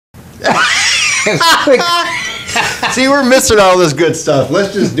See, we're missing all this good stuff.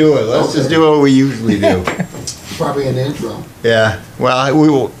 Let's just do it. Let's just do what we usually do. Probably an intro. Yeah. Well, we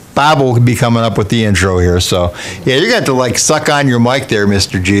will. Bob will be coming up with the intro here. So, yeah, you're going to like suck on your mic there,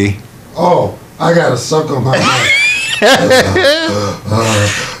 Mr. G. Oh, I got to suck on my mic.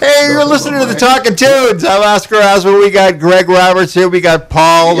 Hey, you're listening to the Talking Tunes. I'm Oscar Oswald. We got Greg Roberts here. We got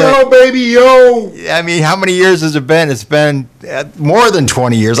Paul. Yo, baby, yo. I mean, how many years has it been? It's been more than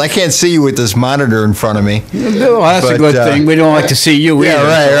 20 years. I can't see you with this monitor in front of me. Well, that's a good thing. We don't like to see you either.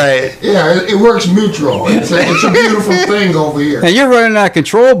 Yeah, right. Yeah, it works mutual. It's a beautiful thing over here. And you're running that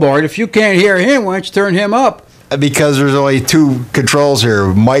control board. If you can't hear him, why don't you turn him up? Because there's only two controls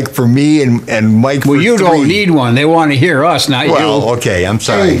here, mic for me and mic for Well, you three. don't need one. They want to hear us, not you. Well, okay, I'm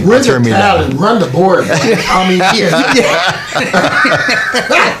sorry. Hey, we're I'll turn the me down. talent. Run the board. I mean, yeah.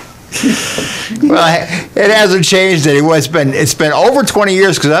 Well, it hasn't changed anyway. It's been over 20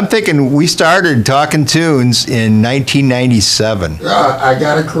 years because I'm thinking we started Talking Tunes in 1997. I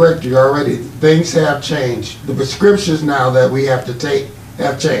got to correct you already. Things have changed. The prescriptions now that we have to take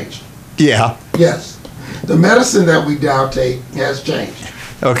have changed. Yeah. Yes. The medicine that we now take has changed.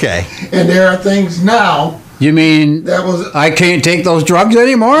 Okay. And there are things now You mean that was I can't take those drugs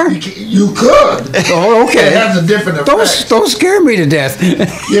anymore? you could. Oh, okay. It has a different effect. Don't scare me to death.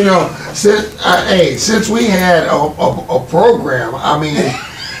 You know, since we had a program, I mean,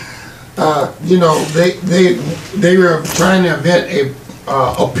 you know, they were trying to invent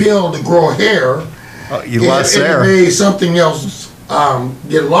a pill to grow hair. Oh, you lost and there. it made something else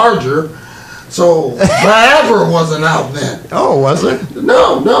get larger. So Viagra wasn't out then. Oh, was it?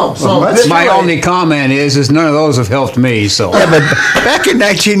 No. So that's My only comment is none of those have helped me. So Yeah, but back in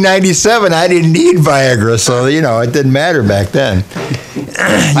 1997, I didn't need Viagra, so you know it didn't matter back then.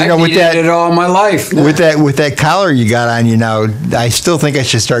 I needed it all my life. With that collar you got on you now, I still think I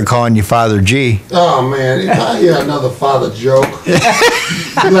should start calling you Father G. Oh man, if I hear another father joke,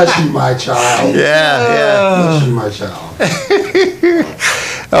 bless you, my child. Yeah. Bless you, my child.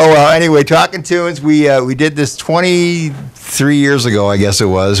 Oh well. Anyway, Talking Tunes. We did this 23 years ago, I guess it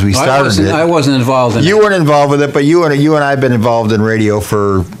was. We started it. I wasn't involved in it. You weren't involved with it, but you and I have been involved in radio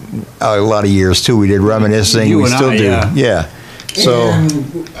for a lot of years too. We did reminiscing. You we and still I, do. yeah. So.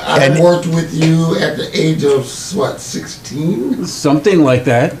 And I worked with you at the age of what, 16? Something like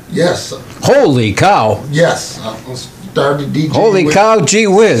that. Yes, Holy cow. yes. I started DJing. Holy with cow, gee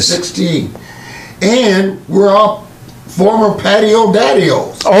whiz. 16, and we're all former patio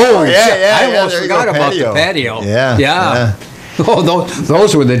daddios. Oh, yeah, shit. yeah, I yeah, almost there you forgot go, about patio. the patio. Yeah. Oh,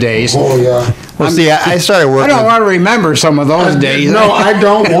 those were the days. Oh yeah. Well, see, I started I working. don't want to remember some of those days. No, I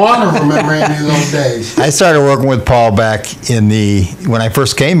don't want to remember any of those days. I started working with Paul back when I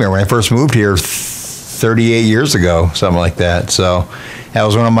first came here, when I first moved here 38 years ago, something like that. So that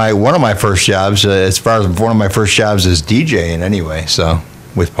was one of my first jobs, as far as one of my first jobs as DJing anyway, so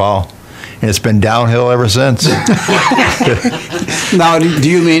with Paul. And it's been downhill ever since. Now, do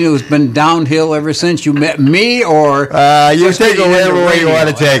you mean it's been downhill ever since you met me, or You just take it getting whatever into way you radio? want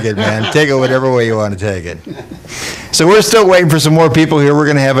to take it, man. Take it whatever way you want to take it. So we're still waiting for some more people here. We're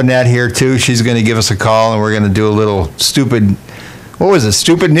going to have Annette here, too. She's going to give us a call, and we're going to do a little stupid... What was it?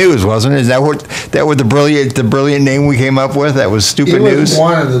 Stupid News, wasn't it? Is that what the brilliant name we came up with? That was Stupid It News? was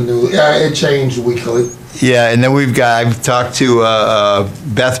one of the new. It changed weekly. Yeah, and then I've talked to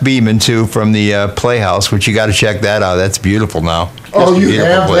Beth Beeman, too, from the Playhouse, which you got to check that out. That's beautiful now. Oh, Just a you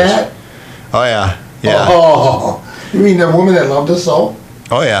beautiful have place. that? Oh, yeah. Yeah. Oh, you mean the woman that loved us so?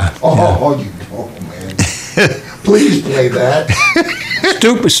 Oh, yeah. Oh, man. Please play that.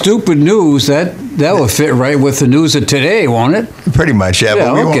 Stupid news. That will fit right with the news of today, won't it? Pretty much, yeah.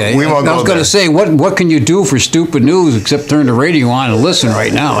 But Okay. we won't I was go going there. to say, what can you do for stupid news except turn the radio on and listen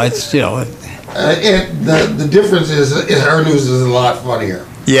right now? It's The difference is her news is a lot funnier.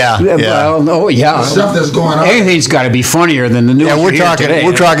 Yeah. Well, oh yeah. The stuff that's going on. Anything's got to be funnier than the news. Yeah, you hear today.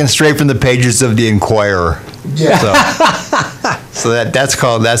 we're talking straight from the pages of the Inquirer. Yeah. So that's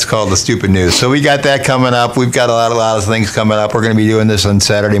called the Stupid News. So we got that coming up. We've got a lot of things coming up. We're going to be doing this on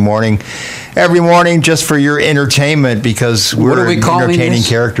Saturday morning, every morning, just for your entertainment, because What we're are we calling entertaining this?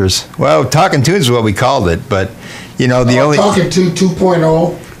 characters. Well, Talking Tunes is what we called it, but the only Talking to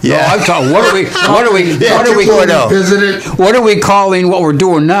 2.0. yeah. No, I'm talking. What are we? Yeah, What are we? 2.0. Visited. What are we calling what we're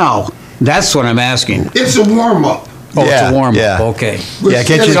doing now? That's what I'm asking. It's a warm up. Oh, Yeah, it's a warm up. yeah. Okay. Yeah,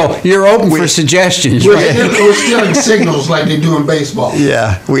 can't you- So you're open for suggestions, We're, right? we're stealing signals like they do in baseball.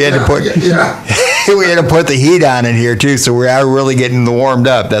 Yeah, we had to put Yeah. we had to put the heat on in here too, so we are really getting warmed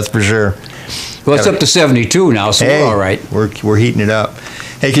up. That's for sure. Well, it's up to 72 now, so we're all right. We're heating it up.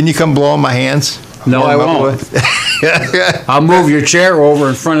 Hey, can you come blow on my hands? No, I Warm up won't. with? I'll move your chair over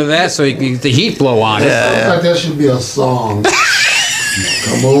in front of that so you can get the heat blow on it. Sounds like that should be a song.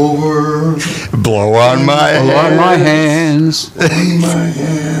 Come over, Blow on my Blow on my hands. hold my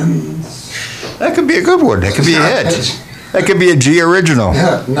hands. That could be a good one. That could be a hit. That could be a G original.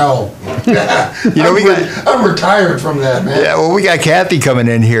 No. You know, I'm retired from that, man. Yeah, well, we got Kathy coming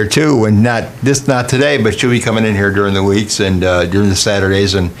in here too, and not today, but she'll be coming in here during the weeks and during the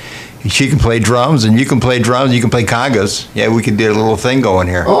Saturdays, and she can play drums, and you can play drums, you can play congas. Yeah, we could do a little thing going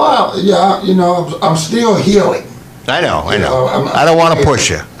here. Oh, yeah, you know, I'm still healing. I know. You know, I don't want to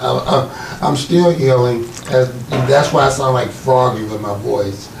push you. I'm still healing. That's why I sound like Froggy with my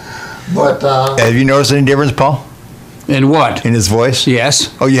voice. But Have you noticed any difference, Paul, And what? in his voice?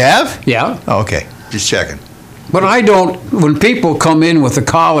 Yes. Oh, you have? Yeah. Oh, okay, just checking. But I don't, when people come in with a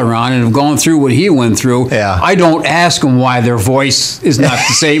collar on and have gone through what he went through, Yeah. I don't ask them why their voice is not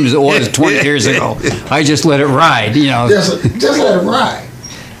the same as it was 20 years ago. I just let it ride, you know. just let it ride.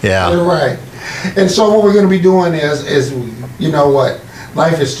 Let it Yeah. ride. And so what we're going to be doing is, you know what,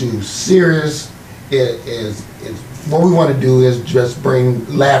 life is too serious. What we want to do is just bring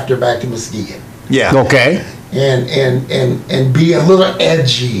laughter back to Muskegon. Yeah. Okay. And be a little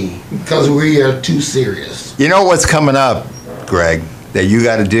edgy because we are too serious. You know what's coming up, Greg, that you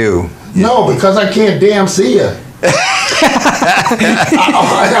got to do? No, because I can't damn see you.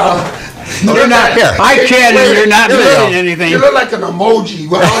 You're not here. I can't, and you're not missing anything. You look like an emoji.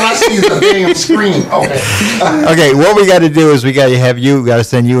 Well, all I see is a damn screen. Okay. Okay, what we got to do is we got to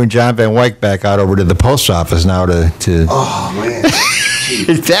send you and John Van Wyck back out over to the post office now to. Oh man,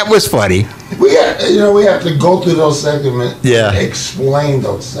 That was funny. we have to go through those segments. Yeah. And explain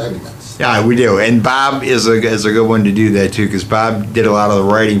those segments. Yeah, we do. And Bob is a good one to do that too, because Bob did a lot of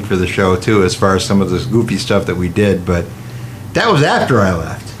the writing for the show too, as far as some of this goofy stuff that we did. But that was after I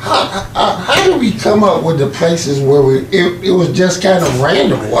left. How did we come up with the places where it was just kind of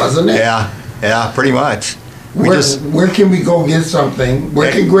random, wasn't it? Yeah, pretty much. Where can we go get something?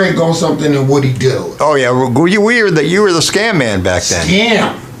 Where can Greg go something and Woody do? Oh yeah, you were the scam man back then.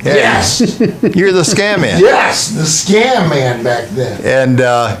 Scam. Yeah. Yes. You're the scam man. Yes, the scam man back then. And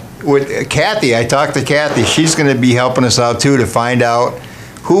with Kathy, I talked to Kathy. She's going to be helping us out too to find out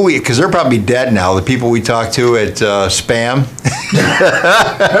because they're probably dead now. The people we talked to at Spam,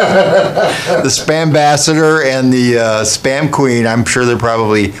 the Spam ambassador and the Spam queen. I'm sure they're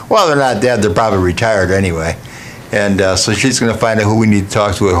not dead. They're probably retired anyway. And so she's going to find out who we need to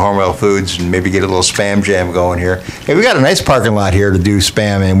talk to at Hormel Foods and maybe get a little spam jam going here. Hey, we got a nice parking lot here to do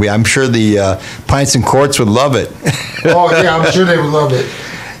spam, and I'm sure the Pints and Quarts would love it. Oh yeah, I'm sure they would love it.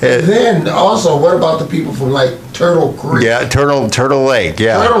 And then also, what about the people from like Turtle Creek? Yeah, Turtle Lake.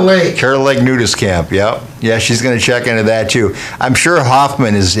 Yeah, Turtle Lake Nudist Camp. Yep. Yeah, she's going to check into that too. I'm sure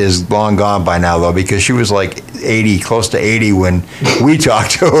Hoffman is long gone by now though, because she was like 80, close to 80 when we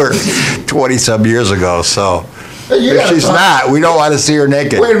talked to her 20 some years ago. So if she's not, we don't want to see her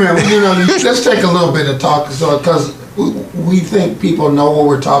naked. Wait a minute. Let's take a little bit of talk, because we think people know what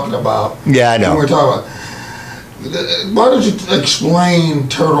we're talking about. Yeah, I know. When we're talking about. Why don't you explain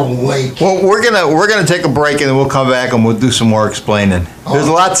Turtle Lake? Well, we're gonna take a break and then we'll come back and we'll do some more explaining. There's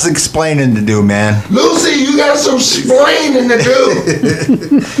lots of explaining to do, man. Lucy, you got some explaining to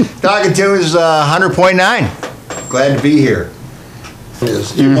do. Talking Tunes 100.9. Glad to be here. But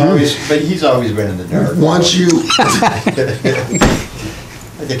he's always been in the dark. Once you, I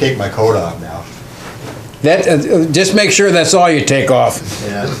can take my coat off now. That just make sure that's all you take off.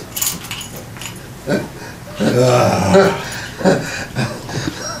 Yeah.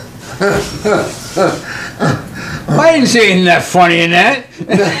 I didn't see anything that funny in that.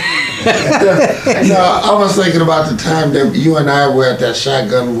 no, I was thinking about the time that you and I were at that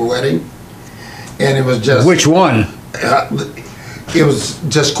shotgun wedding, and it was just Which one? It was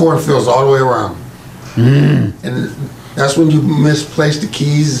just cornfields all the way around, and that's when you misplaced the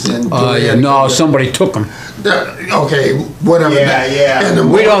keys and. No, somebody took them. Okay, whatever. Yeah.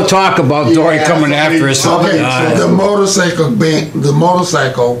 And We don't talk about Dory coming after us. Okay, so the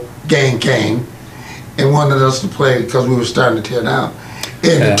motorcycle gang came and wanted us to play because we were starting to tear down.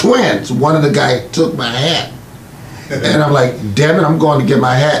 And the twins, one of the guys took my hat. And I'm like, damn it, I'm going to get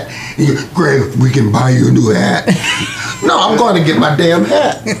my hat. He goes, Greg, we can buy you a new hat. No, I'm going to get my damn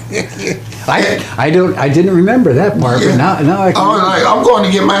hat. I didn't remember that part, but now I can. I was like, I'm going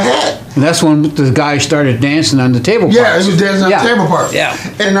to get my hat. And that's when the guy started dancing on the table. Yeah, parts. he was dancing on Yeah. the table part. Yeah.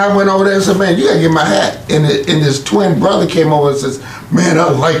 And I went over there and said, man, you got to get my hat. And his twin brother came over and says, man, I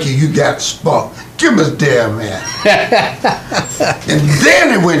like you. You got spunk. Give him his damn hat. And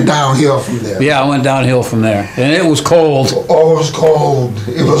then it went downhill from there. Yeah, I went downhill from there, and it was cold. Oh, it was cold.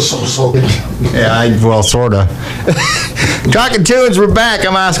 It was so good. Yeah, well, sort of. Talking Tunes, we're back.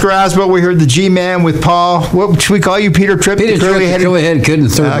 I'm Oscar Oswald. We heard the G-Man with Paul. What should we call you, Peter Tripp? Peter Tripp, the curly-headed kid in the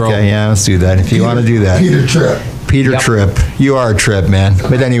third row. Okay, yeah, let's do that if you want to do that. Peter Tripp. Peter Yep. Tripp. You are a trip, man.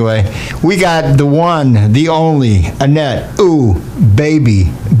 But anyway, we got the one, the only, Annette. Ooh,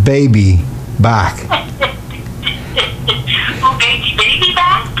 baby back. Oh, baby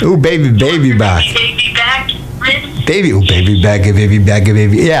back? Ooh, baby back. Baby back, Rich? Baby, ooh, baby back.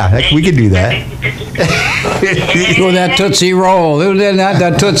 Yeah, we could do that. Oh, that Tootsie Roll.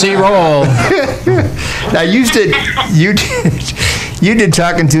 That Tootsie Roll. Now you did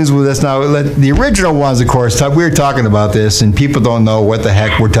Talking Tunes with us. Now the original ones, of course, we were talking about this, and people don't know what the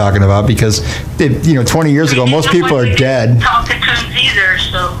heck we're talking about because, 20 years ago, most people are dead. Talking tunes either,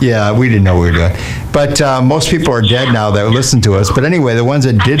 so. Yeah, we didn't know what we were doing, but most people are dead now that listen to us. But anyway, the ones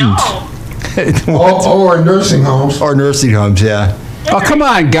that didn't, Or nursing homes. or nursing homes, yeah. Oh, come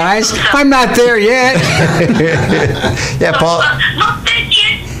on, guys. I'm not there yet. Yeah, Paul. Not that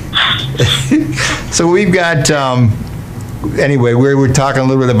yet. So we've got, anyway, we were talking a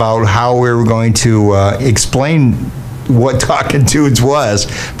little bit about how we were going to explain what Talking Tunes was.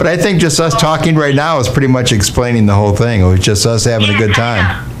 But I think just us talking right now is pretty much explaining the whole thing. It was just us having a good time.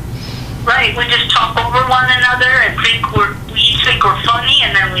 Yeah. Right, we just talk over one another and we each think we're funny,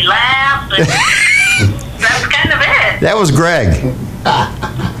 and then we laugh, and that's kind of it. That was Greg.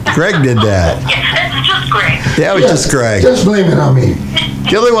 Greg did that. Yeah, it's just great. That was just Greg. Just blame it on me.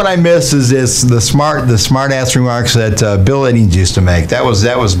 The only one I miss is the smart ass remarks that Bill Eddings used to make. That was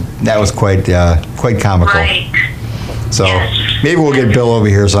quite comical. Right. So Yes. maybe we'll get Bill over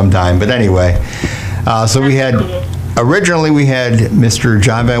here sometime. But anyway, so we had originally we had Mr.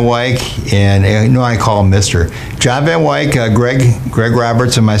 John Van Wyck, and I call him Mr. John Van Wyck, Greg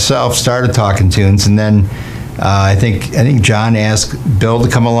Roberts, and myself started Talking Tunes, and then I think John asked Bill to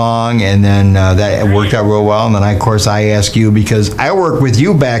come along, and then that worked out real well. And then of course I asked you because I worked with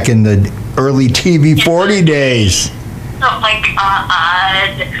you back in the early TV 40 days. Oh my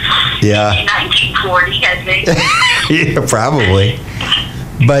God. Yeah. 1940, I think. Yeah, probably.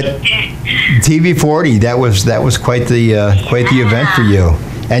 But TV 40, that was quite the event for you.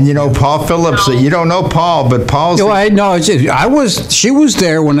 And Paul Phillips, you don't know Paul, but Paul's. She was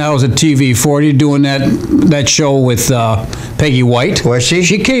there when I was at TV 40 doing that show with Peggy White. Was she?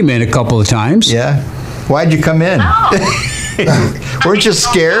 She came in a couple of times. Yeah. Why'd you come in? Oh. Weren't you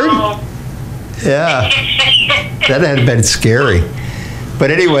scared? Yeah. That had been scary. But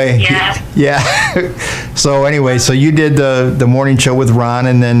anyway, yeah. So anyway, so you did the morning show with Ron,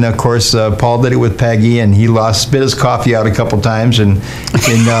 and then of course Paul did it with Peggy, and he spit his coffee out a couple times, and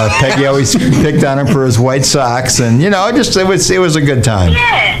Peggy always picked on him for his white socks, and it was a good time.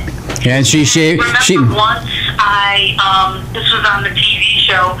 Yeah. And she Remember once this was on the TV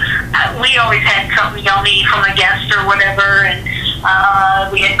show, we always had something yummy from a guest or whatever, and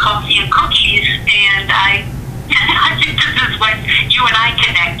we had coffee and cookies, and I think this is when you and I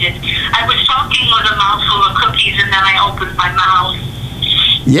connected. I was talking with a mouthful of cookies, and then I opened my mouth.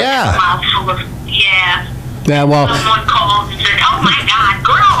 Yeah. A mouthful of, yeah. Yeah, well, Someone called and said, "Oh my God,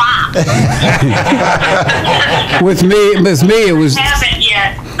 grow up." with me it was Haven't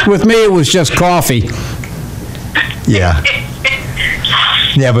yet. with me it was just coffee. Yeah.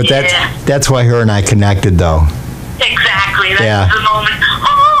 Yeah, but that's why her and I connected, though. Exactly. That's Yeah. the moment.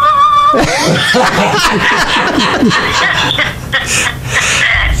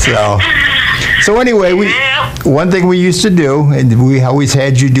 So anyway, one thing we used to do, and we always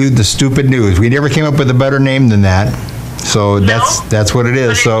had you do the stupid news. We never came up with a better name than that. So that's what it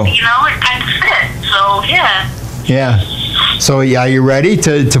is. So it kind of fit. So yeah. yeah. So are you ready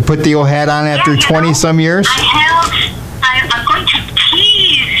to put the old hat on after 20 some years? I'm going to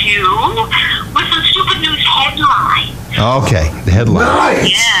tease you with some stupid news headlines. Okay, the headline.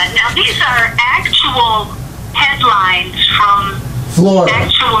 Nice. Yeah. Now these are actual headlines from Florida.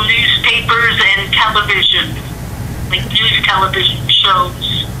 actual newspapers and television, like news television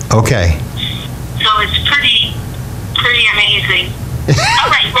shows. Okay. So it's pretty amazing. All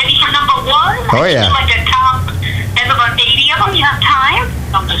right, ready for number one? Oh, yeah. Like a top, and about 80 of them. You have time?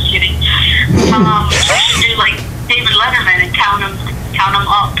 I'm just kidding. You should do like David Letterman and count them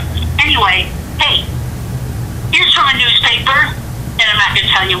up. Anyway, hey, here's from a newspaper, and I'm not going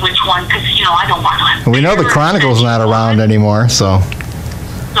to tell tell you which one because I don't want to. We know the Chronicle's not around anymore, so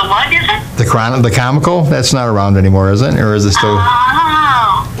The what is it? the Comical, that's not around anymore, is it? Or is it still?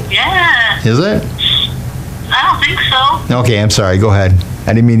 Oh, yeah. Is it? I don't think so. Okay, I'm sorry. Go ahead.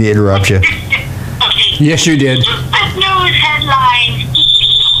 I didn't mean to interrupt you. Okay. Yes, you did. Stupid news headline.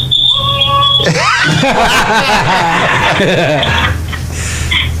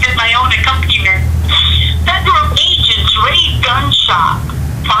 Did my own accompaniment. Federal agents raid gun shop.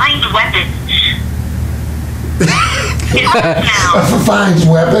 Find weapons. Now. Finds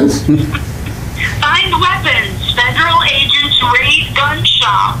weapons. Find weapons. Federal agents raid gun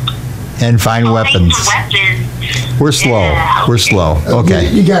shop. And find weapons. Weapons. We're slow. Yeah, We're okay. slow. Okay.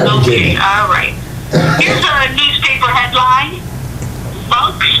 You gotta be Okay, kidding. all right. Here's a newspaper headline.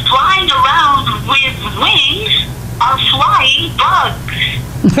 Bugs flying around with wings are flying bugs.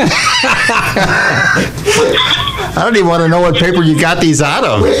 I don't even want to know what paper you got these out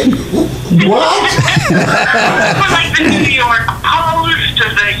of. What? Like the New York Post or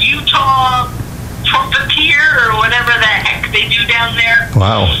the Utah Trumpeter or whatever the heck they do down there.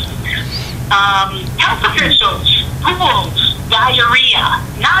 Wow. Health officials, pools, diarrhea,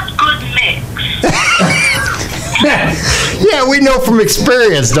 not good mix. Yeah, we know from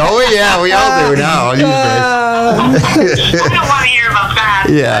experience, don't we? Yeah, we all do now. I don't want to hear about that.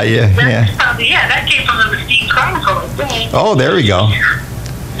 Yeah. That came from the Mystique Chronicle, I think. Oh, there we go.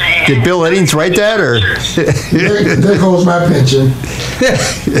 Did Bill Eddings write that, or? There goes my pension.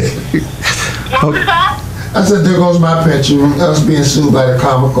 What was that? I said, there goes my pension. Us being sued by the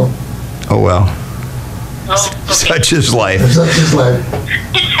Comical. Oh well, Oh, okay. such is life. Such is life.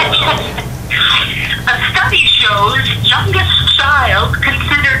 A study shows youngest child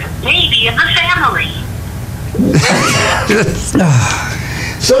considered baby of the family.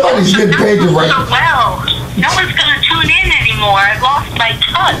 Somebody's getting paid to write. So well, no one's going to tune in anymore. I've lost my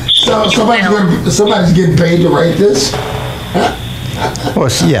touch. So somebody's getting paid to write this. Well,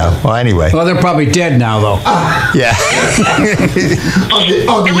 yeah. Well, anyway. Well, they're probably dead now, though. Yeah.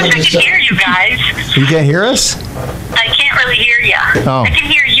 Oh, I wish I could hear you guys. You can't hear us? I can't really hear you. Oh. I can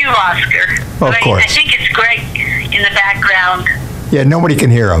hear you, Oscar. Well, of But course. I think it's Greg in the background. Yeah. Nobody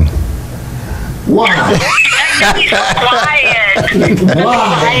can hear him. Wow. He's so quiet.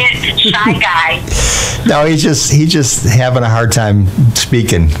 Quiet, shy guy. No, he's just having a hard time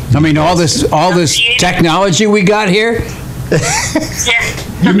speaking. I mean, all this technology we got here. Yeah,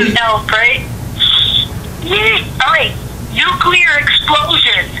 doesn't help, right? All right, nuclear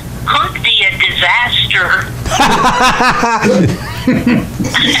explosion could be a disaster.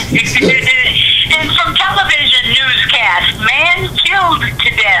 And from television newscast, man killed to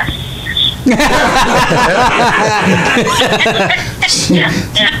death.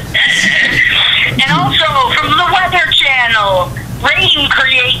 And also from the Weather Channel, rain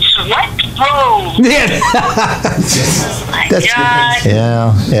creates wet roads. Yeah. My That's God.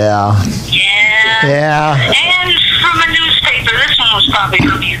 Yeah. Yeah. Yeah. And from a newspaper, this one was probably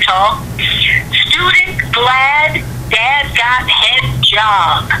from Utah. Student glad dad got head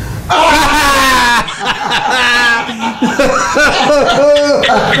job.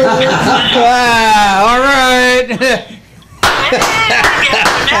 All right.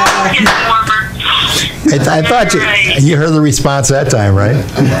 Now we're getting warmer. I thought you heard the response that time, right?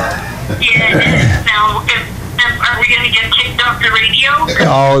 Yeah. Now, are we going to get kicked off the radio?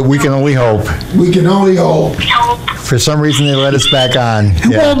 Oh, we can only hope. We can only hope. We hope. For some reason, they let us back on.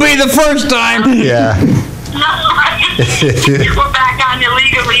 Yeah. Won't be the first time. Yeah. No, we're back on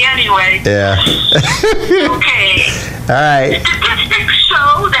illegally anyway. Yeah. Okay. All right. Statistics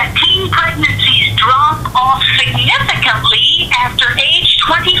show that teen pregnancies drop off significantly after age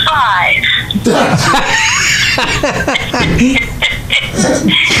 25.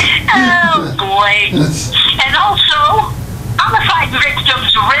 Oh, boy. And also, homicide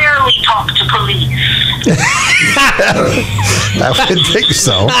victims rarely talk to police. I would think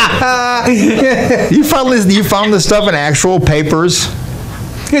so. You found this stuff in actual papers?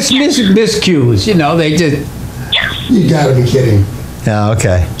 It's miscues, they just. Yes. You gotta be kidding. Yeah.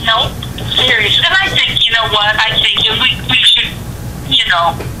 Okay. No, serious. And I think, you know what? I think we should,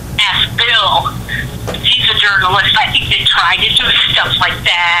 ask Bill. He's a journalist. I think they try to do stuff like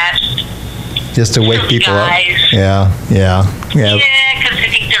that. Just to wake Silly people guys. up. Yeah. Yeah, because I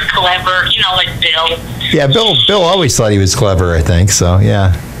think they're clever, like Bill. Yeah. Bill always thought he was clever. I think so.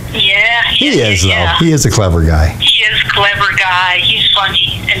 Yeah. Yeah. He is yeah. though. He is a clever guy. He is a clever guy. He's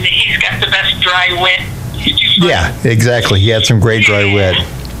funny, and he's got the best dry wit. He's too funny. Yeah. Exactly. He had some great dry wit.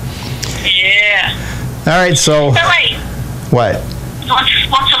 Yeah. All right. So All right. what? Want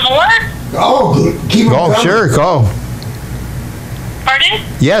some more? Oh, good. Keep 'em Oh, coming. sure. Go. All Pardon?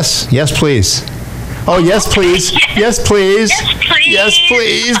 Yes, please. Oh, yes, please. Yes, please. Yes, please. Yes,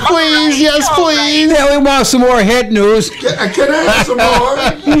 please. All Please. right, Yes, all please. Yeah, we want some more head news. Can I have some more?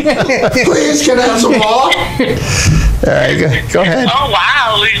 Please, can I have some more? All right, go ahead. Oh,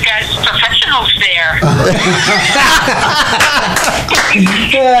 wow. We've got professionals there.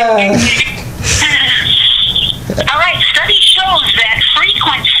 All right. Study shows that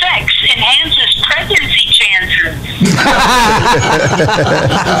frequent sex enhances pregnancy chances.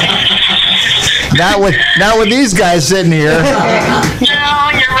 Not with these guys sitting here. No,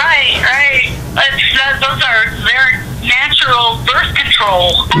 you're right. Those are their natural birth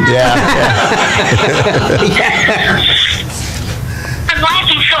control. Yeah. I'm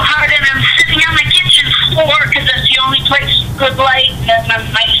laughing so hard and I'm sitting on the kitchen floor because that's the only place with good light and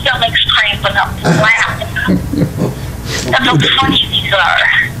my stomach's cramping up. Laughing. That's how funny these are.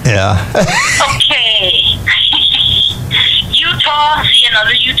 Yeah. Okay.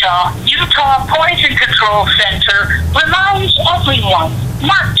 Utah Poison Control Center reminds everyone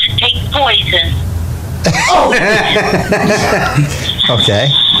not to take poison. Okay.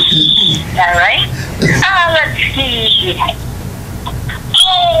 All right. Let's see.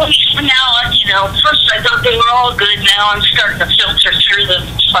 Oh, now, first I thought they were all good. Now I'm starting to filter through them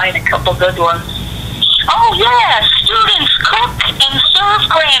to find a couple good ones. Oh, yeah. Students cook and serve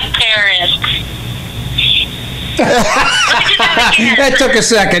grandparents. Let me do that again. That took a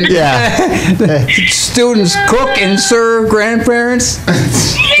second. Yeah. Students cook and serve grandparents.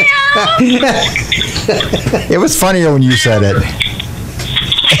 It was funnier when you said it.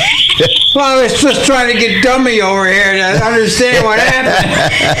 Well, I was just trying to get Dummy over here to understand what happened.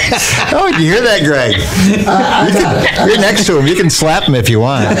 Oh, did you hear that, Greg? You're next to him. You can slap him if you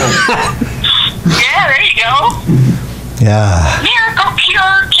want. Yeah, there you go. Yeah. Miracle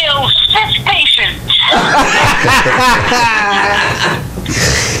cure kills 5th patient.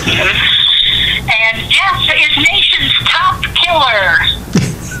 And death is nation's top killer.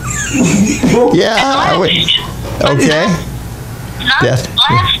 Yeah. Okay. Death.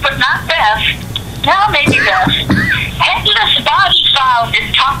 Last but not best. Now maybe best. Headless body found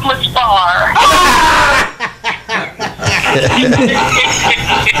in topless bar.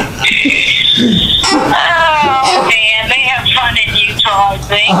 Oh man, they have fun in Utah, I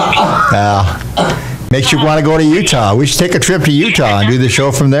think. Makes you want to go to Utah. We should take a trip to Utah and do the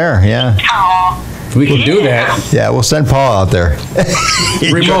show from there. Yeah. Aw. We can do that. Yeah, we'll send Paul out there.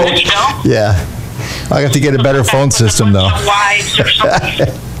 Remote. You know? Yeah. I have to get a better phone system though. Wives or something.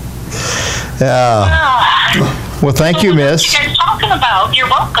 Yeah. Well, thank you, Miss. What are you guys talking about? You're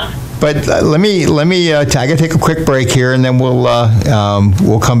welcome. But let me. I gotta take a quick break here, and then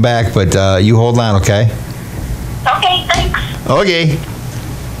we'll come back. But you hold on, okay? Okay, thanks. Okay.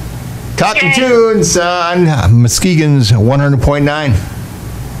 Talking Okay. Tunes on Muskegon's 100.9.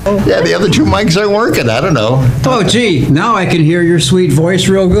 Yeah, the other two mics aren't working. I don't know. Oh, gee, now I can hear your sweet voice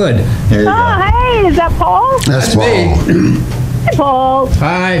real good. There you go. Oh, hey, is that Paul? That's me. Hey, Paul.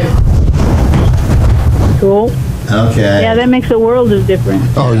 Hi. Cool. Okay. Yeah, that makes a world of difference.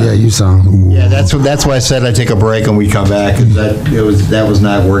 Oh yeah, you sound. Yeah, that's why I said I'd take a break and we'd come back. 'Cause that was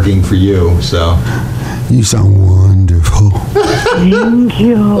not working for you. So. You sound wonderful. Thank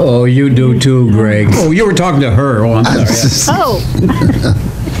you. Oh, you do too, Greg. Oh, you were talking to her. Oh, I'm sorry. Oh,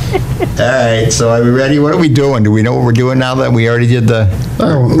 All right. So are we ready? What are we doing? Do we know what we're doing now that we already did the?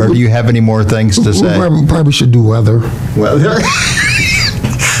 Or do you have any more things to We say? probably should do weather. Well,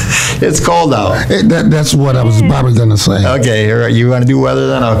 it's cold out. That's what I was probably gonna say. Okay, all right, you want to do weather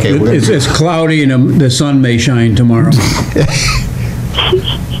then? Okay. It's cloudy and the sun may shine tomorrow.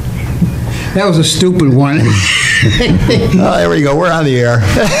 That was a stupid one. Oh, there we go. We're on the air.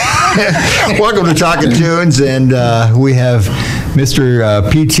 Welcome to Talking Tunes, and we have Mr.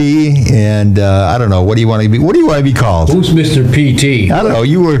 PT, and I don't know. What do you want to be? What do you want to be called? Who's Mr. PT? I don't know.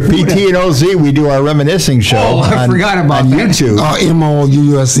 You were PT and OZ. We do our reminiscing show. Oh, I forgot about on that. YouTube.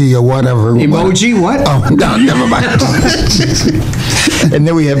 MOUSE or whatever. Emoji? What? Oh, no, never mind. And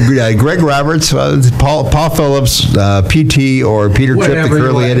then we have Greg Roberts, Paul Phillips, PT, or Peter Tripp, the Whatever you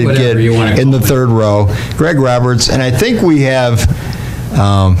curly-headed want- whatever kid you wanna in call the him. third row. Greg Roberts, and I think we have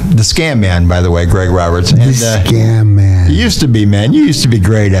the Scam Man, by the way, Greg Roberts. And, Scam man. you used to be, man. You used to be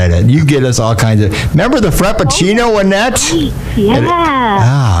great at it. You get us all kinds of. Remember the Frappuccino, Annette? yeah.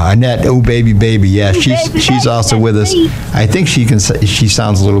 Ah, Annette. Oh, baby. Yeah, she's also with us. I think she can. She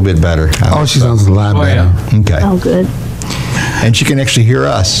sounds a little bit better. Oh, she sounds a lot Oh, better. yeah. Okay. Oh, good. And she can actually hear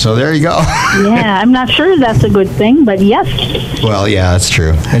us. So there you go. Yeah, I'm not sure that's a good thing, but yes. Well, yeah, that's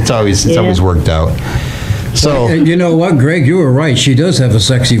true. It's always worked out. So, You know what, Greg? You were right. She does have a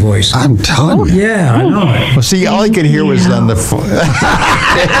sexy voice. I'm telling you. Yeah, I know it. well, see, all I could hear was on the phone.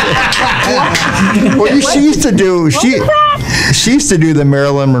 Well, she used to do she used to do the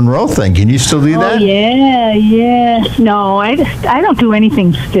Marilyn Monroe thing. Can you still do Oh, that? yeah. No, I don't do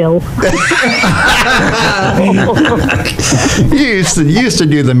anything still. You used to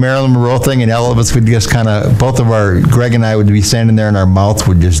do the Marilyn Monroe thing, and all of us would just kind of, Greg and I would be standing there, and our mouths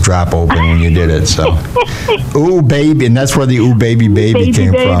would just drop open when you did it. So, ooh baby, and that's where the ooh baby Baby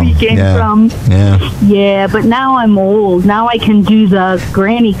came from. Yeah. Yeah, but now I'm old. Now I can do the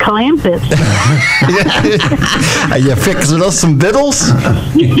Granny Clampets. Are you fixing us some vittles?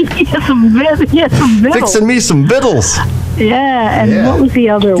 some vittles. Fixing me some vittles. Yeah, and what was the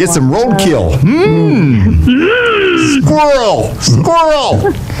other one? Get some roadkill. Squirrel.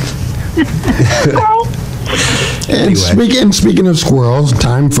 And speaking of squirrels,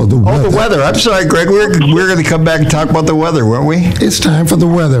 time for the Oh, weather. the weather. I'm sorry, Greg. We're going to come back and talk about the weather, weren't we? It's time for the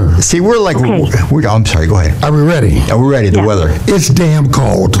weather. See, we're like, Okay. I'm sorry. Go ahead. Are we ready? Are we ready? The Yeah. weather. It's damn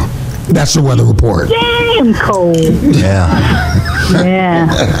cold. That's the weather report. Damn cold. Yeah. Yeah.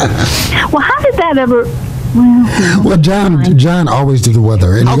 Well, how did that ever? Well, John always do the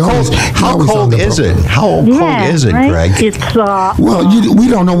weather, and How he always, cold is it? How cold is it, right? Greg? It's Well, we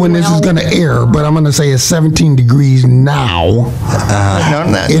don't know when this is going to air, but I'm going to say it's 17 degrees now. No,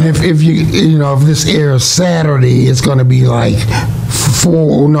 not. And if if this airs Saturday, it's going to be like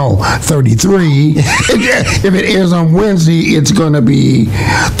 33. If it airs on Wednesday, it's going to be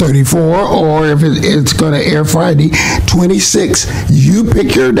 34, or if it's going to air Friday, 26. You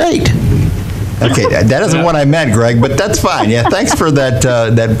pick your date. Okay, that isn't what I meant, Greg, but that's fine. Yeah, thanks for that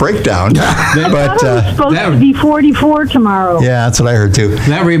breakdown. But it's supposed to be 44 tomorrow. yeah, that's what I heard too.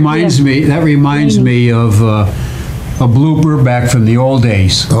 That reminds me of a blooper back from the old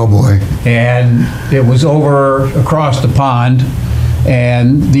days. Oh boy. And it was over across the pond,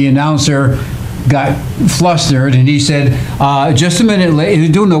 and the announcer got flustered, and he said, just a minute, he was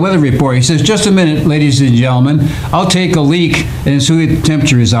doing the weather report. He says, just a minute, ladies and gentlemen, I'll take a leak and see what the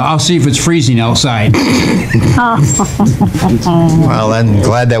temperature is. I'll see if it's freezing outside. Well, I'm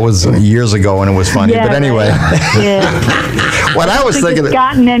glad that was years ago and it was funny. Yeah, but anyway, Yeah. what I was I think thinking. it's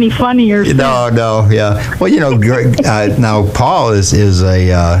gotten any funnier. No, yeah. Well, Greg, now Paul is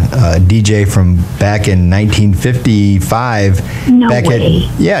a DJ from back in 1955. No back way.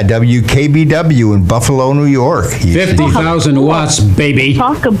 At WKBW in Buffalo, New York. 50,000 watts, baby.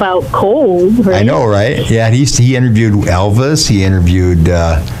 Talk about cold, right? I know, right? Yeah, he interviewed Elvis. He interviewed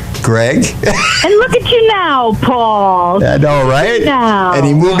Greg. And look at you now, Paul. I know, right? Now. And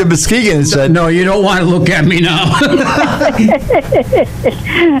he moved to Muskegon and said, No, you don't want to look at me now.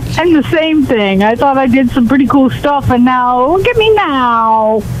 I'm the same thing. I thought I did some pretty cool stuff, and now, look at me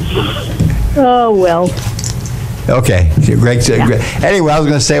now. Oh, well. Okay, Greg said. Greg. Anyway, I was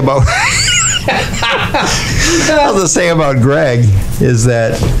going to say about Greg is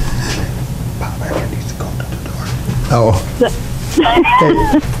that. Oh,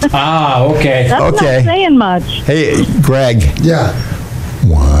 Okay. That's Okay. not saying much. hey, Greg. Yeah.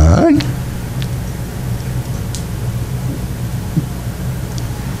 What?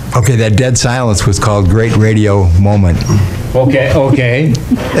 Okay, that dead silence was called Great Radio Moment. Okay.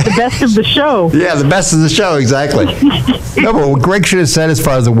 The best of the show. Yeah, the best of the show, exactly. No, but what Greg should have said as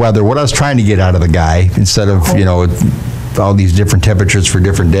far as the weather, what I was trying to get out of the guy, instead of, all these different temperatures for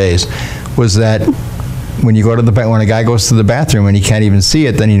different days, was that when you go to when a guy goes to the bathroom and he can't even see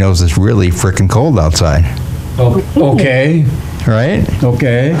it, then he knows it's really freaking cold outside. Okay. Right?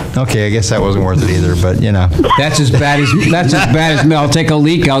 Okay. Okay, I guess that wasn't worth it either, but That's as bad as me. I'll take a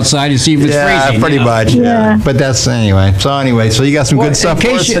leak outside and see if it's yeah, freezing. pretty much. Yeah. But that's anyway. So you got some good stuff for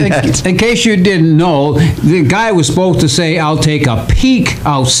us in that. In case you didn't know, the guy was supposed to say, "I'll take a peek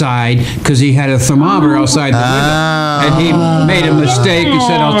outside," because he had a thermometer outside the window, and he made a mistake and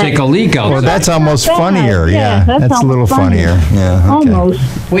said, "I'll take a leak outside." Well, that's almost Not bad. funnier. Yeah, that's that's a little almost funny. funnier. Yeah. Okay. Almost.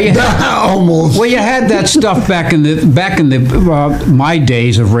 Well, you had, Almost. well, you had that stuff back in the my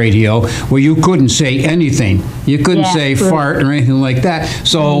days of radio where you couldn't say anything. You couldn't Yeah, say true. fart or anything like that.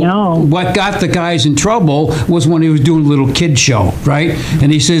 So No. what got the guys in trouble was when he was doing a little kid show, right?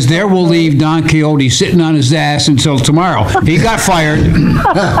 And he says, "There we'll leave Don Quixote sitting on his ass until tomorrow." He got fired.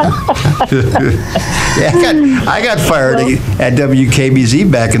 Yeah, I got fired at WKBZ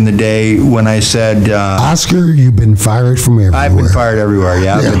back in the day when I said, Oscar, you've been fired from everywhere. I've been fired everywhere.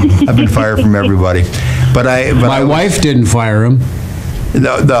 Yeah, I've been fired from everybody. But My wife didn't fire him.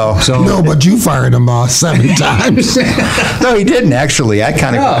 No. So No, but you fired him 7 times. No, he didn't actually. I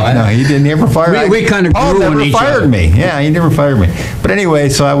kind of No, he didn't ever fire. We kind of Paul grew never on each fired other. me. Yeah, he never fired me. But anyway,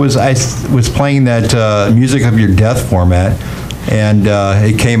 so I was playing that Music of Your Death format, and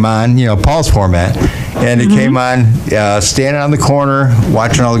it came on, Paul's format, and it came on standing on the corner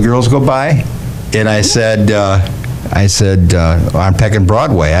watching all the girls go by, and I said I'm pecking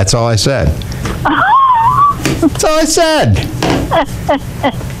Broadway. That's all I said. That's all I said.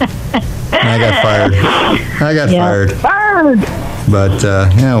 And I got fired. Fired. But,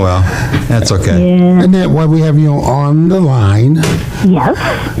 yeah, well, that's okay. Yeah. And then while we have you on the line,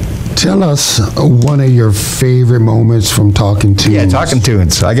 Yes. tell us one of your favorite moments from Talking Tunes. Yeah, Talking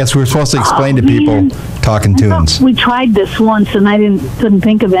Tunes. I guess we were supposed to explain to people Talking Tunes. We tried this once and I couldn't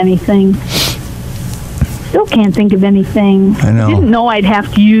think of anything. Still can't think of anything. I know. Didn't know I'd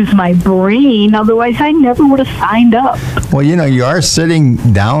have to use my brain, otherwise I never would have signed up. Well, you are sitting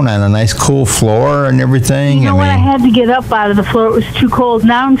down on a nice cool floor and everything. You know what? I had to get up out of the floor. It was too cold.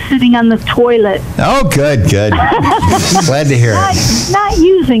 Now I'm sitting on the toilet. Oh, good. Glad to hear it. Not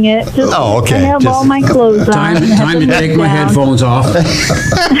using it. Just, Oh, okay. I have Just- all my clothes on. time to take my Down. headphones off.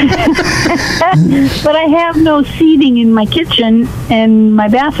 But I have no seating in my kitchen, and my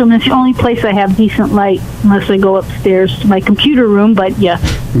bathroom is the only place I have decent light, unless I go upstairs to my computer room. But yeah,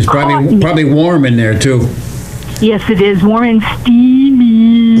 It's probably warm in there too. yes, it is warm and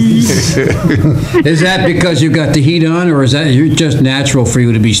steamy. Is that because you got the heat on, or is that just natural for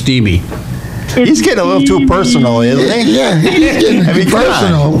you to be steamy? He's getting a little too personal, isn't he? Yeah, he's getting I mean, come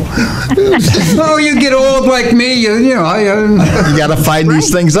on. personal. Oh, you get old like me, you You got to find these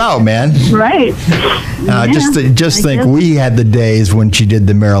things out, man. Right. Just I think, guess. we had the days when she did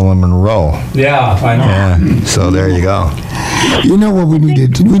the Marilyn Monroe. Yeah, I know. Yeah. So there you go. You know what we need to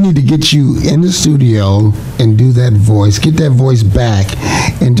do? We need to get you in the studio and do that voice. Get that voice back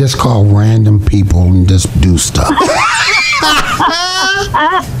and just call random people and just do stuff.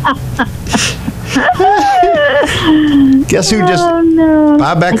 Guess who just? Oh, no.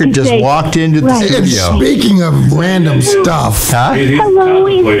 Bob I Becker can just say, walked into the right. And studio. speaking of random stuff, Huh? He's Hello,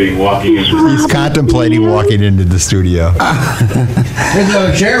 contemplating walking into He's contemplating walking into the studio. There's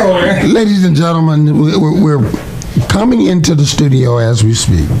another chair over there. ladies and gentlemen, we're coming into the studio as we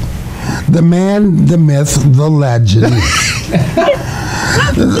speak. The man, the myth, the legend.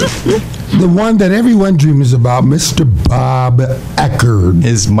 The one that everyone dreams about, Mr. Bob Eckert.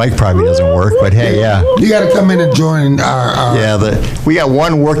 His mic probably doesn't work, but hey, yeah. You got to come in and join our Yeah, we got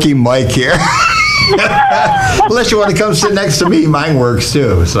one working mic here. Unless you want to come sit next to me, mine works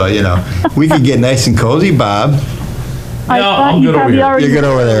too. So, we could get nice and cozy, Bob. I No, thought I'm you good over probably here. already. You're good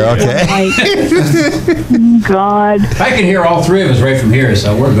over there, okay. God. I can hear all three of us right from here,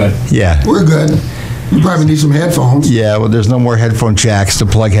 so we're good. Yeah. We're good. You probably need some headphones. Yeah, well, there's no more headphone jacks to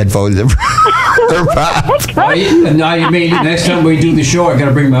plug headphones in. And now you mean next time we do the show, I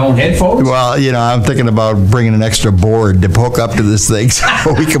gotta bring my own headphones? Well, I'm thinking about bringing an extra board to hook up to this thing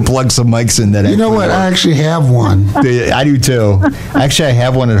so we can plug some mics in that. You know what? I actually have one. I do too. Actually, I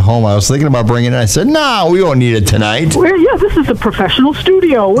have one at home. I was thinking about bringing it. I said, no, we won't need it tonight. Yeah, this is a professional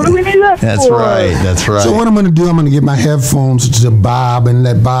studio. What do we need that That's for? right. That's right. So what I'm going to do, I'm going to get my headphones to Bob and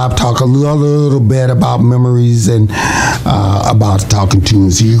let Bob talk a little bit about memories and about Talking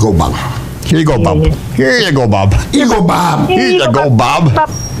Tunes. Here you go, Bob. Here you go, Bob. Here you go, Bob. Here you go, Bob. Here you go, Bob. Bob.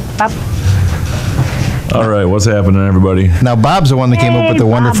 All right, what's happening, everybody? Now, Bob's the one that came up with the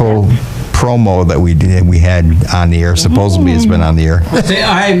Hey, wonderful promo that we had on the air. Supposedly, it's been on the air. See,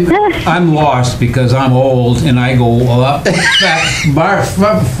 I'm lost because I'm old and I go a lot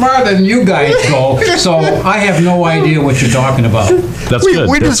farther than you guys go, so I have no idea what you're talking about. That's good.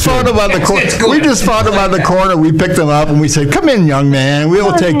 We That's just found good. him on the corner. It's good. We just found him on the corner. We picked him up and we said, "Come in, young man. We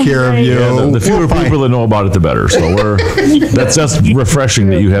will take care of you." Yeah, the fewer We'll find-" people that know about it, the better. So that's refreshing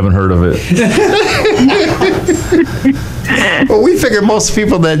that you haven't heard of it. Well, we figured most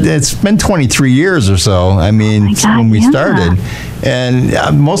people that it's been 23 years or so. I mean, God, when we yeah. started,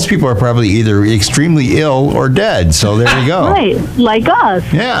 and most people are probably either extremely ill or dead. So there you go. Right, like us.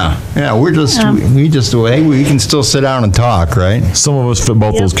 Yeah. We're just we just hey, we can still sit down and talk, right? Some of us fit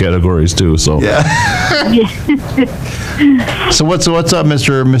both those categories too. So Yeah. So what's up,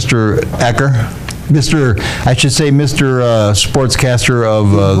 Mr. Ecker? I should say Mr. Sportscaster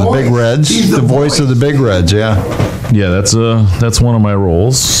of the Big Reds, He's the voice of the Big Reds, yeah. yeah, that's one of my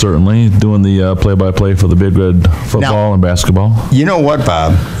roles, certainly, doing the play-by-play for the Big Red football and basketball. You know what,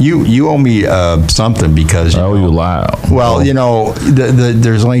 Bob? You owe me something because Oh, you lie. well,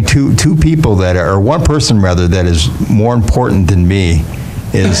 there's only two people that are, or one person rather, that is more important than me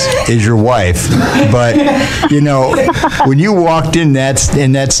is your wife. But when you walked in that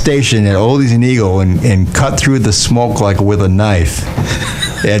station at Oldies and Eagle and cut through the smoke like with a knife,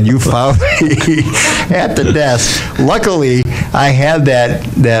 and you found me at the desk. Luckily, I had that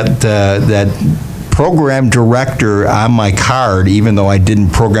program director on my card, even though I didn't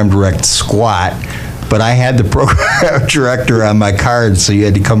program direct squat. But I had the program director on my card, so you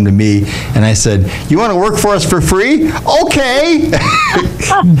had to come to me. And I said, "You want to work for us for free? Okay."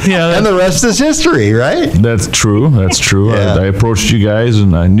 Yeah, and the rest is history, right? That's true. That's true. Yeah. I approached you guys,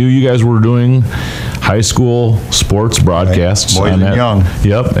 and I knew you guys were doing high school sports broadcasts. Boys on and that. young.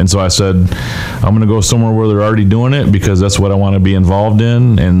 Yep. And so I said, I'm going to go somewhere where they're already doing it because that's what I want to be involved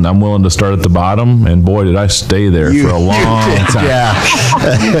in, and I'm willing to start at the bottom. And boy, did I stay there for a long time. Yeah.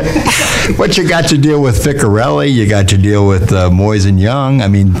 But you got to deal with Ficarelli. You got to deal with Moyes and Young. I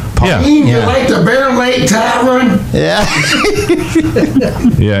mean, Yeah. You like the Bear Lake Tavern? yeah.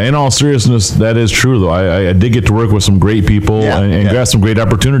 Yeah, in all seriousness, that is true, though. I did get to work with some great people Yeah, and yeah. got some great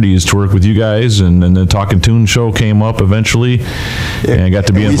opportunities to work with you guys. And the Talking Tunes show came up eventually, and I got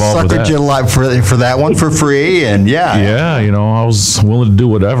to be involved with We that. suckered you a lot for that one for free, and Yeah, I was willing to do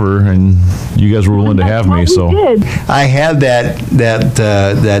whatever, and you guys were willing to have me. That's So what we did. I had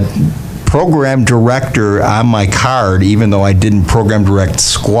that program director on my card, even though I didn't program direct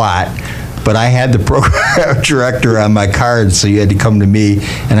squat. But I had the program director on my card, so you had to come to me.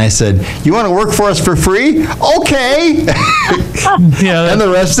 And I said, "You want to work for us for free? Okay." yeah, And the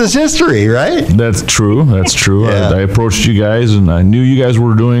rest is history, right? that's true. That's true. Yeah. I approached you guys, and I knew you guys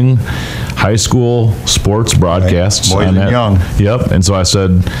were doing high school sports broadcasts. Boys on and that. young. Yep. And so I said,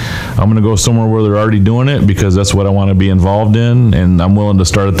 I'm going to go somewhere where they're already doing it because that's what I want to be involved in, and I'm willing to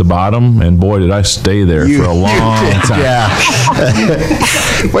start at the bottom. And boy, did I stay there for a long time.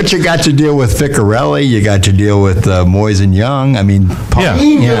 Yeah. But you got to deal with Ficarelli. You got to deal with Moyes and Young. I mean, Yeah.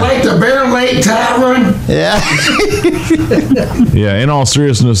 You like the Bear Lake Tavern? yeah. Yeah, in all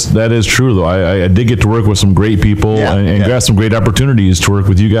seriousness, that is true, though. I did get to work with some great people Yeah, and yeah. got some great opportunities to work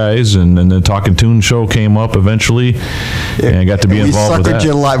with you guys. And the Talking Tunes show came up eventually, and I got to be We involved with suckered that.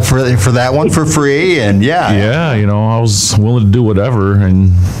 you a lot for that one for free, and Yeah, I was willing to do whatever,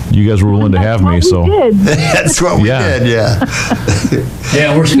 and you guys were willing to have me. That's So what we did. that's what we Yeah. did. Yeah.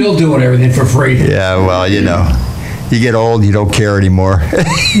 Yeah, we're still doing everything for free. Yeah. Well, you get old, you don't care anymore.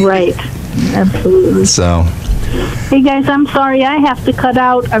 Right. Absolutely. So, Hey guys, I'm sorry I have to cut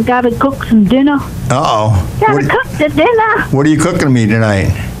out. I've got to cook some dinner. Gotta Gotta cook the dinner. what are you cooking me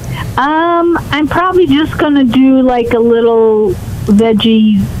tonight? I'm probably just gonna do like a little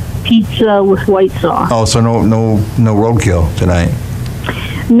veggie pizza with white sauce. Oh, so no roadkill tonight.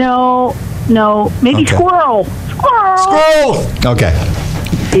 No, maybe Okay. squirrel. Squirrel. Okay.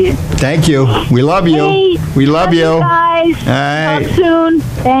 Yeah. Thank you. We love you. Hey, We love you. guys. All right. Talk soon.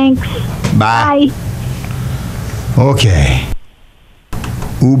 Thanks. Bye. Bye. Okay.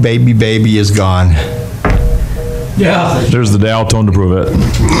 Ooh, baby is gone. Yeah. there's the dial tone to prove it.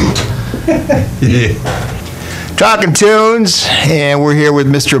 Talking Tunes, and we're here with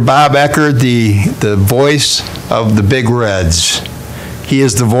Mr. Bob Eckert, the voice of the Big Reds. He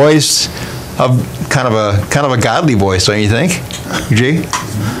is the voice of kind of a godly voice, don't you think, G?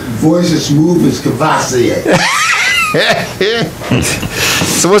 Voice is smooth as Cavassier.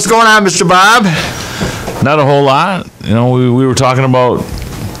 So what's going on, Mr. Bob? Not a whole lot. We were talking about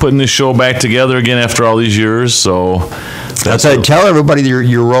putting this show back together again after all these years. So that's Tell everybody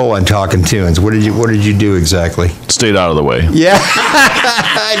your role on Talking Tunes. What did you do exactly? stayed out of the way. Yeah,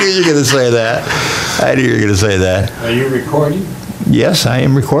 I knew you were going to say that. Are you recording? Yes, I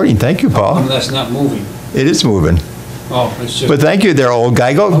am recording. Thank you, Paul. That's not moving. It is moving. Oh, it's just. But thank you there, old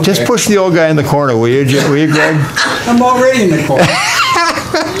guy. Go, just Okay. push the old guy in the corner, will you, Greg? I'm already in the corner.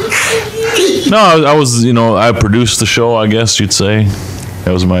 No, I was, I produced the show, I guess you'd say.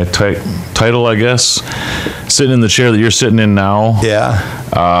 That was my title, I guess. Sitting in the chair that you're sitting in now.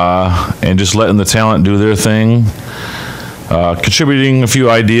 Yeah. And just letting the talent do their thing. Contributing a few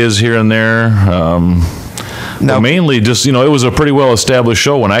ideas here and there. Now- But mainly just, it was a pretty well-established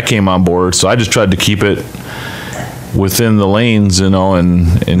show when I came on board, so I just tried to keep it within the lanes, and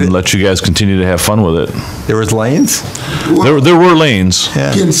let you guys continue to have fun with it. There was lanes? There were lanes.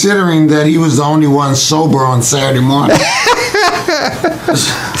 Yeah. Considering that he was the only one sober on Saturday morning.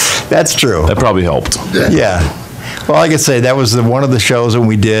 That's true. That probably helped. Yeah. Well, like I say, that was one of the shows when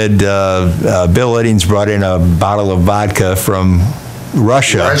we did, Bill Eddings brought in a bottle of vodka from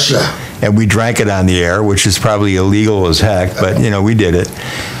Russia. And we drank it on the air, which is probably illegal as heck, but, we did it.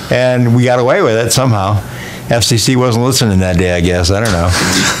 And we got away with it somehow. FCC wasn't listening that day, I guess. I don't know.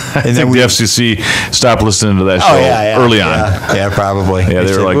 I think the FCC stopped listening to that show early on. Yeah, probably. Yeah,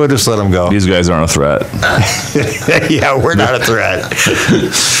 they were like, we'll just let them go. These guys aren't a threat. Yeah, we're not a threat.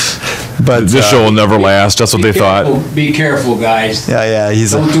 But this show will never last. That's what they thought. Be careful, guys. Yeah,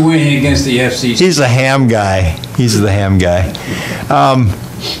 Don't do anything against the FCC. He's a ham guy. He's the ham guy.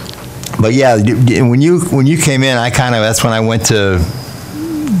 But yeah, when you came in, that's when I went to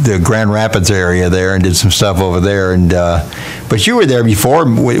the Grand Rapids area there and did some stuff over there. And but you were there before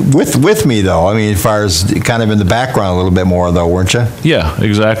with me though. I mean, as far as kind of in the background a little bit more though, weren't you? Yeah,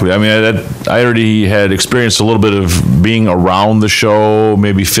 exactly. I mean, I already had experienced a little bit of being around the show,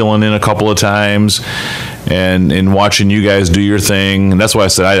 maybe filling in a couple of times, and watching you guys do your thing. And that's why I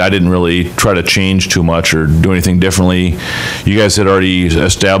said I didn't really try to change too much or do anything differently. You guys had already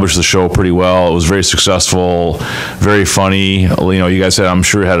established the show pretty well. It was very successful, very funny. You know, you guys I'm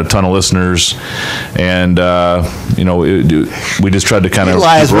sure had a ton of listeners, and you know, we just tried to kind of. He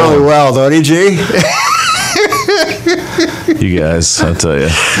lies really well, don't he, G? You guys, I'll tell you.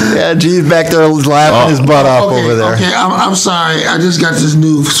 Yeah, G's back there laughing his butt off over there. Okay, I'm sorry. I just got this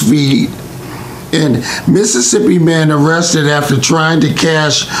news feed. And Mississippi man arrested after trying to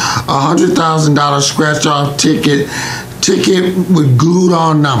cash $100,000 scratch-off ticket with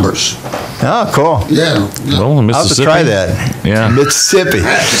glued-on numbers. Oh, cool. Yeah. Well, Mississippi. I'll have to try that. Yeah. Mississippi.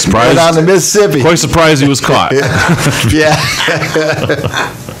 Surprised. Down to Mississippi. Quite surprised he was caught. Yeah.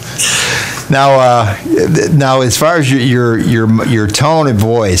 Now, as far as your tone of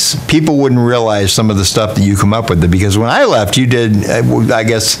voice, people wouldn't realize some of the stuff that you come up with. Because when I left, you did. I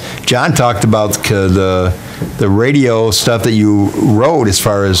guess John talked about the radio stuff that you wrote as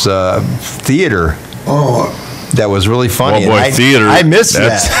far as theater. Oh. That was really funny. Well, boy, theater. I missed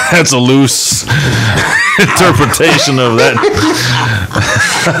that. That's a loose interpretation of that.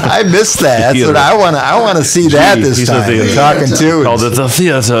 I missed that. That's what I want to see that this time. Talking to called it the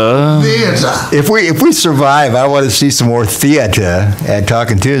theater. If we survive, I want to see some more theater at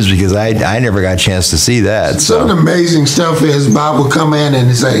Talking Tunes because I never got a chance to see that. Some of the amazing stuff is Bob would come in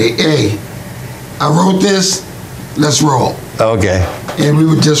and say, "Hey, I wrote this. Let's roll." Okay. And we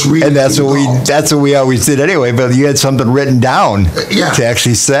would just read. And that's what we always did anyway. But you had something written down to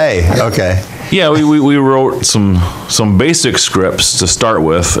actually say. Okay. Yeah, we wrote some basic scripts to start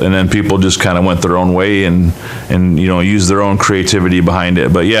with, and then people just kind of went their own way and you know used their own creativity behind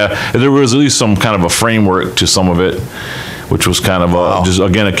it. But yeah, there was at least some kind of a framework to some of it, which was kind of just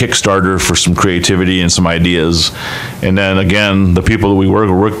again a Kickstarter for some creativity and some ideas. And then again, the people that we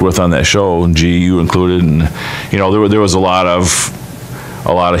worked with on that show, and G, you included, and you know there was a lot of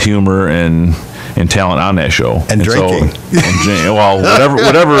humor and talent on that show. And drinking.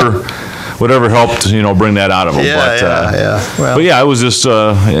 Whatever helped, you know, bring that out of them. Well, but yeah, it was just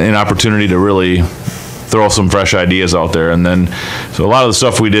an opportunity to really throw some fresh ideas out there. And then, so a lot of the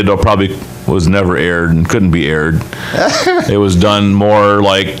stuff we did probably was never aired and couldn't be aired. It was done more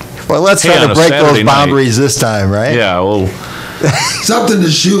like, well, let's try to break those boundaries this time, right? Yeah, well. Something to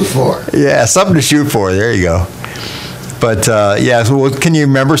shoot for. Yeah, something to shoot for. There you go. But yeah, so can you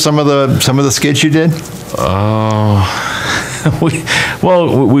remember some of the skits you did?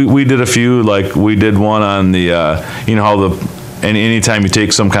 We did a few. Like we did one on the you know how anytime you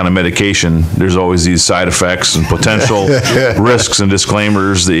take some kind of medication, there's always these side effects and potential risks and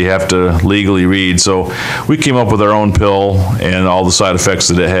disclaimers that you have to legally read. So we came up with our own pill and all the side effects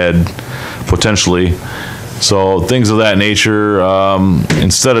that it had potentially. So things of that nature.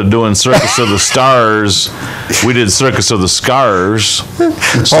 Instead of doing Circus of the Stars, we did Circus of the Scars.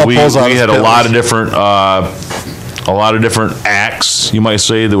 So we had a lot of different acts, you might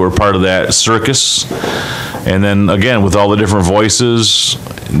say, that were part of that circus. And then again, with all the different voices,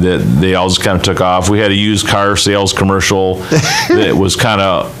 that they all just kind of took off. We had a used car sales commercial that was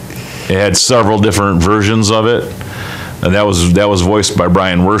it had several different versions of it. And that was voiced by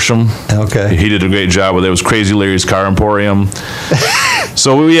Brian Worsham. Okay. He did a great job with it. It was Crazy Larry's Car Emporium.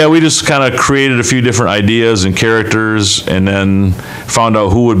 So we just kind of created a few different ideas and characters, and then found out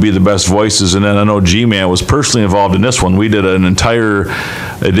who would be the best voices. And then I know G-Man was personally involved in this one. We did an entire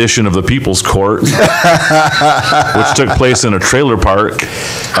edition of the People's Court, which took place in a trailer park.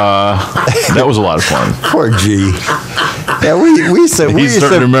 That was a lot of fun. Poor G. Yeah, we used to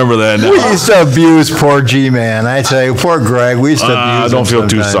remember that now. We used to abuse poor G-Man. I tell you, poor Greg. We used to abuse I don't feel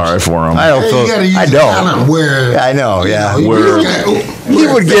too sorry for him. I don't feel. I don't. I know. Yeah. He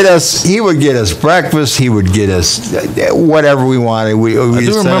would get us breakfast. He would get us whatever we wanted. I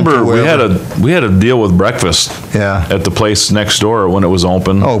do remember we had a deal with breakfast. Yeah. At the place next door when it was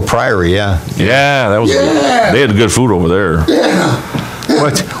open. Oh, Priory. Yeah. Yeah, that was. They had good food over there. Yeah.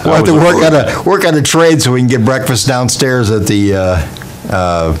 We'll have to work on a trade so we can get breakfast downstairs at the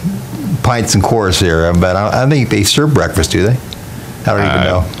Pints and Course here. But I think they serve breakfast, do they? I don't even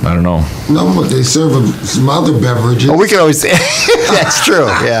know. I don't know. No, but they serve some other beverages. Oh, we can always. That's true.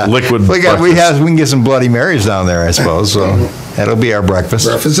 Yeah. Liquid We can get some Bloody Marys down there, I suppose. So that'll be our breakfast.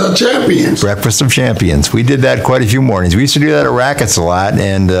 Breakfast of champions. Breakfast of champions. We did that quite a few mornings. We used to do that at Rackets a lot,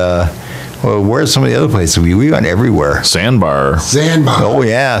 and well, where's some of the other places? We went everywhere. Sandbar. Sandbar. Oh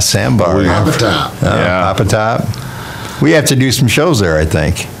yeah, Sandbar. Papa Top. Yeah. Papa Top. We have to do some shows there, I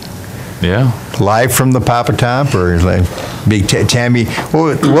think. Yeah. Live from the Papa Top, or like big Tammy.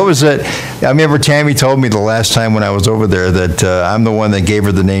 What was it? I remember Tammy told me the last time when I was over there that I'm the one that gave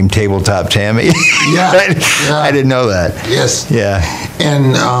her the name Tabletop Tammy. Yeah. I didn't know that. Yes. Yeah.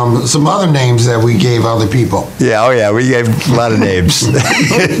 And some other names that we gave other people. Yeah. Oh yeah. We gave a lot of names.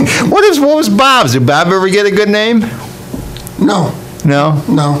 What was Bob's? Did Bob ever get a good name? No. No.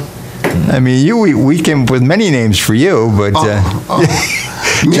 No. I mean, we came with many names for you, but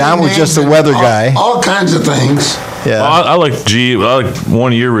John was just the weather guy. All kinds of things. Yeah. Well, I like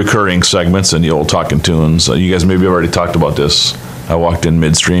one of your recurring segments in the old Talking Tunes. You guys maybe have already talked about this. I walked in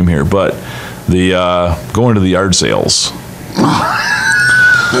midstream here, but the going to the yard sales.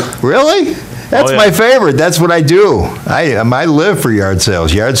 Really? That's my favorite. That's what I do. I live for yard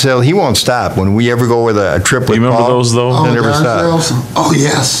sales. Yard sale, he won't stop. When we ever go with a trip with You remember Paul, those, though? They Oh, never yard stop. sales? Oh,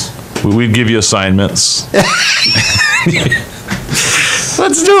 yes. We'd give you assignments.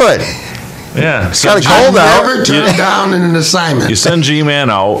 Let's do it. Yeah. It's got a cold out. Never turned down an assignment. You send G-Man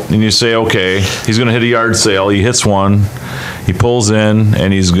out and you say, okay, he's going to hit a yard sale. He hits one. He pulls in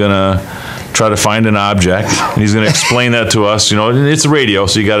and he's going to try to find an object. And he's going to explain that to us. You know, it's a radio,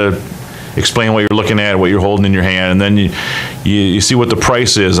 so you got to explain what you're looking at, what you're holding in your hand. And then you see what the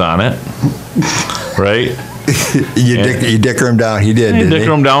price is on it, right? You dicker him down. He did. You didn't dicker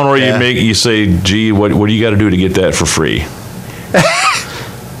he? him down, or Yeah. you say, gee, what do you got to do to get that for free?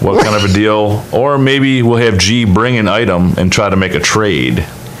 What kind of a deal? Or maybe we'll have G bring an item and try to make a trade.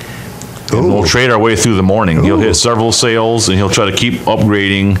 And we'll trade our way through the morning. He'll hit several sales and he'll try to keep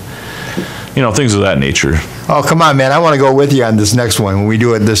upgrading, things of that nature. Oh, come on, man. I want to go with you on this next one. When we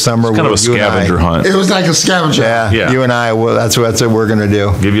do it this summer, It's kind of a you and I- scavenger hunt. It was like a scavenger. Yeah, Yeah. you and I, that's what we're going to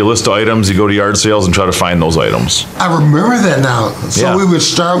do. Give you a list of items, you go to yard sales and try to find those items. I remember that now. So Yeah. we would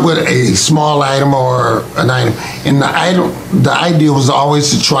start with a small item or an item, and the idea was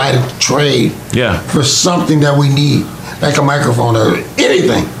always to try to trade Yeah. for something that we need, like a microphone or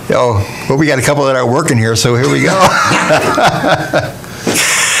anything. Oh, well, we got a couple that are working here, so here we go.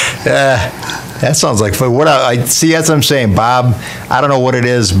 That sounds like fun. I see, that's what I'm saying, Bob. I don't know what it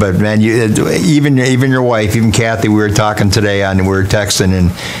is, but man, even your wife, even Kathy, we were talking today we were texting,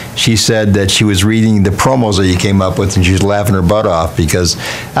 and she said that she was reading the promos that you came up with, and she was laughing her butt off because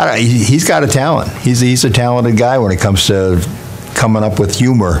he's got a talent. He's a talented guy when it comes to coming up with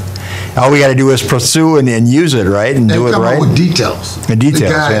humor. All we got to do is pursue and use it, right, and do it come right. up with details. The details, The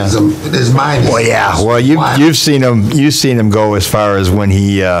guy yeah. his mind is Well, yeah. Well, wild. you've seen him go as far as when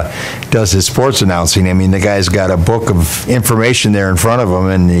he does his sports announcing. I mean, the guy's got a book of information there in front of him,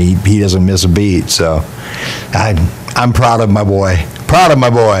 and he doesn't miss a beat. So, I'm proud of my boy. Proud of my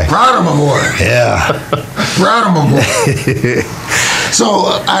boy. Proud of my boy. Yeah. Proud of my boy. So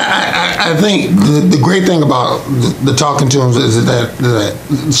I think the great thing about the Talking Tunes is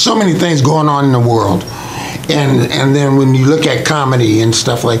that so many things going on in the world, and then when you look at comedy and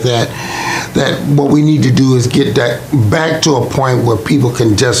stuff like that what we need to do is get that back to a point where people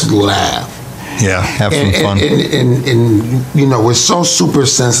can just laugh. Yeah. Have some fun. And we're so super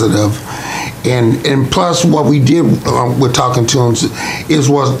sensitive, and plus what we did with Talking Tunes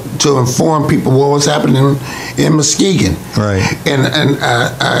was to inform people what was happening in Muskegon. Right. And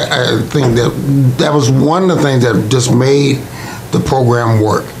I think that was one of the things that just made the program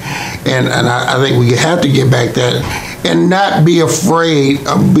work. And I think we have to get back that and not be afraid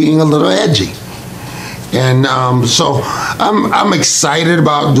of being a little edgy. And so I'm excited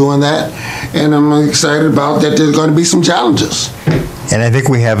about doing that, and I'm excited about that there's going to be some challenges. And I think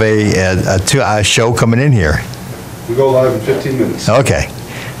we have a show coming in here. We go live in 15 minutes. Okay.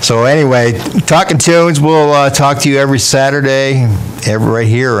 So anyway, Talking Tunes, we'll talk to you every Saturday, right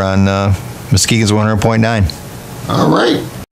here on Muskegon's 100.9. All right.